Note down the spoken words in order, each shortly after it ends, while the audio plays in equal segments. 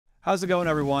How's it going,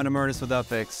 everyone? I'm Ernest with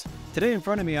UpFix. Today in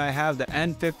front of me I have the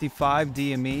N55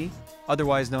 DME,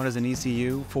 otherwise known as an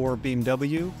ECU for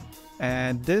BMW.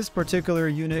 And this particular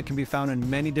unit can be found in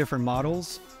many different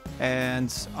models.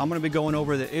 And I'm going to be going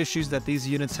over the issues that these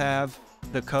units have,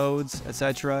 the codes,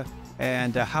 etc.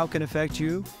 and how it can affect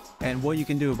you and what you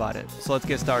can do about it. So let's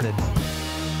get started.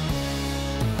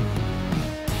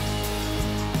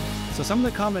 So some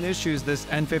of the common issues this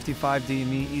N55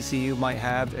 DME ECU might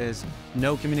have is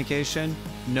no communication,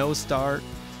 no start,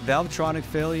 Valvetronic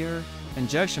failure,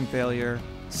 injection failure,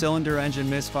 cylinder engine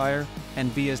misfire, and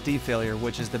VSD failure,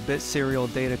 which is the bit serial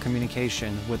data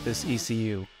communication with this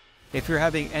ECU. If you're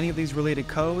having any of these related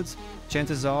codes,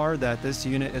 chances are that this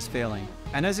unit is failing.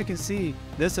 And as you can see,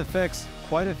 this affects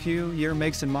quite a few year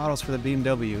makes and models for the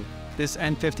BMW. This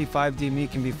N55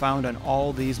 DME can be found on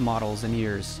all these models and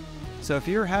years. So if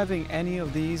you're having any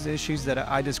of these issues that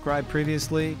I described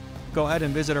previously, go ahead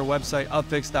and visit our website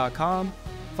upfix.com,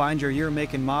 find your year,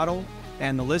 make, and model,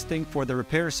 and the listing for the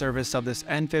repair service of this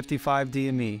N55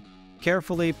 DME.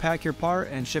 Carefully pack your part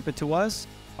and ship it to us.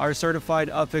 Our certified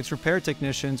UpFix repair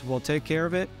technicians will take care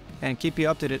of it and keep you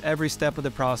updated every step of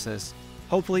the process.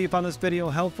 Hopefully you found this video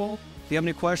helpful. If you have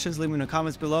any questions, leave them in the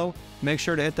comments below. Make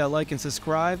sure to hit that like and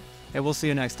subscribe, and we'll see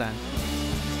you next time.